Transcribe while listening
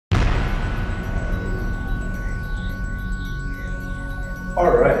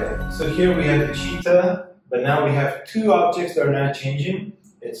Alright, so here we have the cheetah, but now we have two objects that are not changing.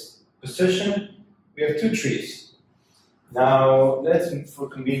 It's position. We have two trees. Now let's, for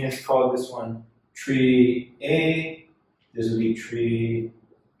convenience, call this one tree A. This will be tree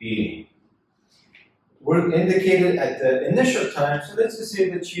B. We're indicated at the initial time, so let's just say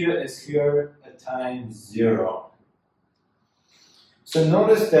the cheetah is here at time 0. So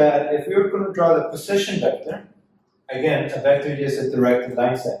notice that if we were going to draw the position vector, again, a vector is a directed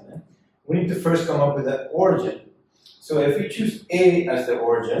line segment, we need to first come up with an origin. So if we choose A as the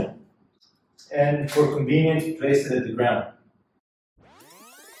origin, and for convenience, place it at the ground.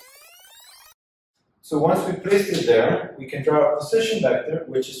 So once we place it there, we can draw a position vector,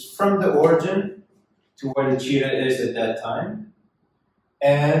 which is from the origin to where the cheetah is at that time,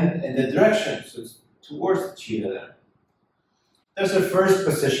 and in the direction, so it's towards the cheetah there. That's our first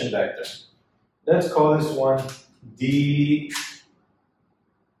position vector. Let's call this one D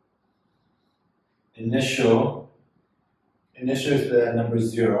initial. Initial is the number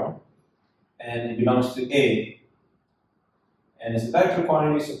 0, and it belongs to A. And it's a vector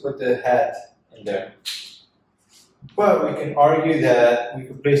quantity, so put the hat in there. But we can argue that we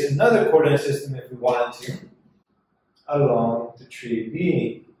could place another coordinate system if we wanted to along the tree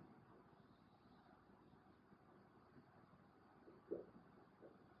B.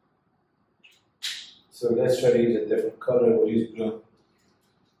 So let's try to use a different color. We'll use blue.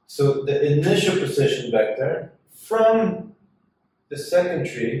 So the initial position vector from the second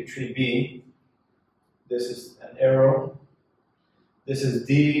tree, tree B, this is an arrow. This is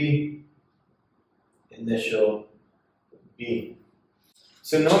D initial B.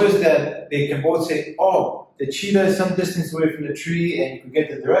 So notice that they can both say, oh, the cheetah is some distance away from the tree and you can get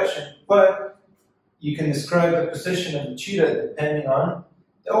the direction, but you can describe the position of the cheetah depending on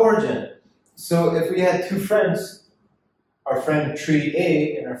the origin. So if we had two friends, our friend tree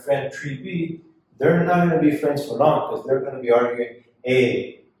A and our friend tree B, they're not going to be friends for long because they're going to be arguing,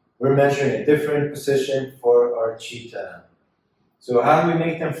 hey, we're measuring a different position for our cheetah. So how do we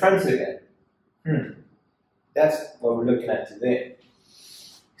make them friends again? That's what we're looking at today.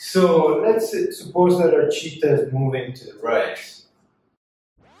 So let's suppose that our cheetah is moving to the right.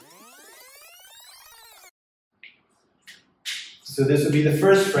 So this would be the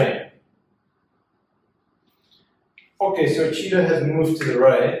first frame. Okay, so our cheetah has moved to the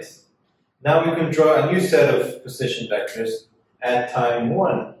right. Now we can draw a new set of position vectors at time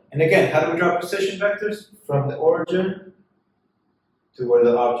 1. And again, how do we draw position vectors? From the origin to where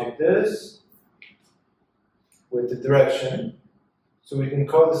the object is with the direction. So we can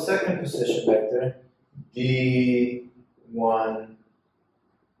call the second position vector D1A.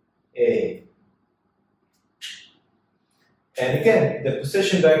 And again, the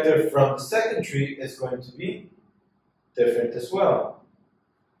position vector from the second tree is going to be different as well.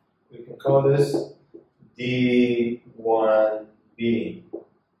 We can call this D1B.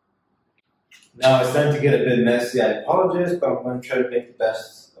 Now it's time to get a bit messy. I apologize, but I'm going to try to make the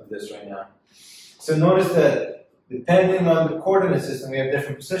best of this right now. So notice that depending on the coordinate system, we have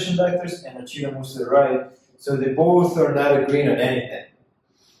different position vectors, and our cheetah moves to the right. So they both are not agreeing on anything.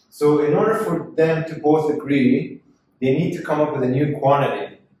 So in order for them to both agree, they need to come up with a new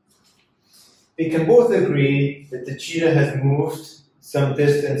quantity. They can both agree that the cheetah has moved some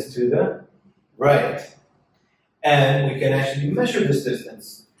distance to the right. And we can actually measure this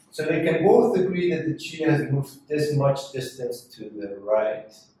distance. So they can both agree that the cheetah has moved this much distance to the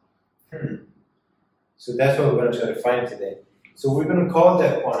right. So that's what we're going to try to find today. So we're going to call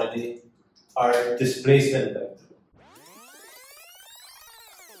that quantity our displacement vector.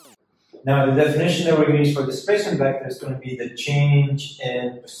 Now the definition that we're going to use for displacement vector is going to be the change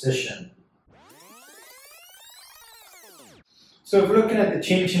in position. So if we're looking at the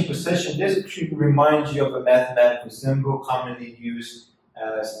change in position, this should remind you of a mathematical symbol commonly used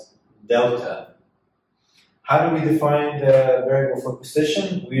as delta. How do we define the variable for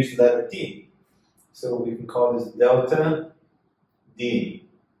position? We use the letter D. So we can call this delta D.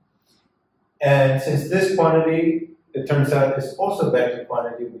 And since this quantity, it turns out, is also a vector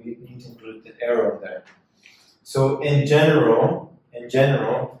quantity, we need to include the arrow there. So in general,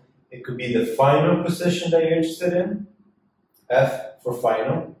 it could be the final position that you're interested in, F for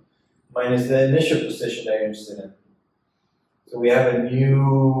final, minus the initial position that you're interested in. So we have a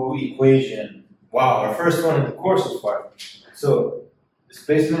new equation. Wow, our first one in the course so far. So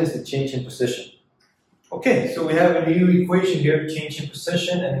displacement is the change in position. Okay, so we have a new equation here, change in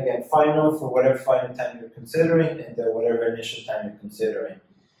position, and again, final for whatever final time you're considering, and whatever initial time you're considering.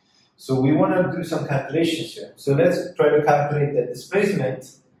 So we want to do some calculations here. So let's try to calculate the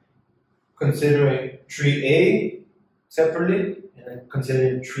displacement considering tree A separately and then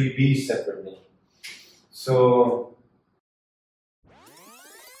considering 3b separately. So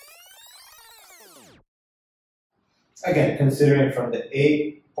again, considering from the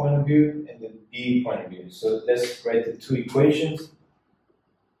A point of view and the B point of view. So let's write the two equations.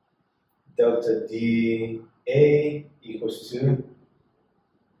 Delta dA equals to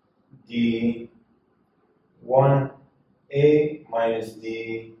d1A minus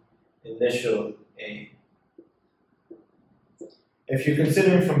d initial A. If you're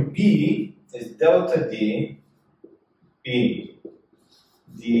considering from B, is delta D, B,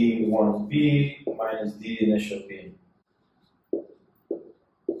 d1B minus d initial B.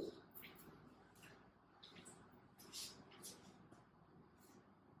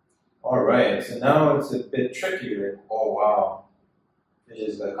 Alright, so now it's a bit trickier. Oh wow, this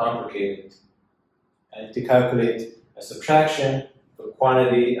is complicated. I need to calculate a subtraction for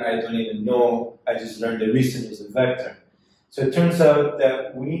quantity I don't even know. I just learned it recently as a vector. So it turns out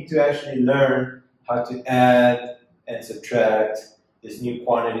that we need to actually learn how to add and subtract these new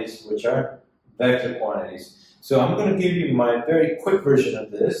quantities, which are vector quantities. So I'm going to give you my very quick version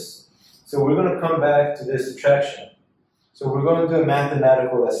of this. So we're going to come back to this subtraction. So we're going to do a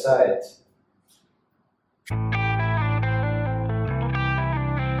mathematical aside.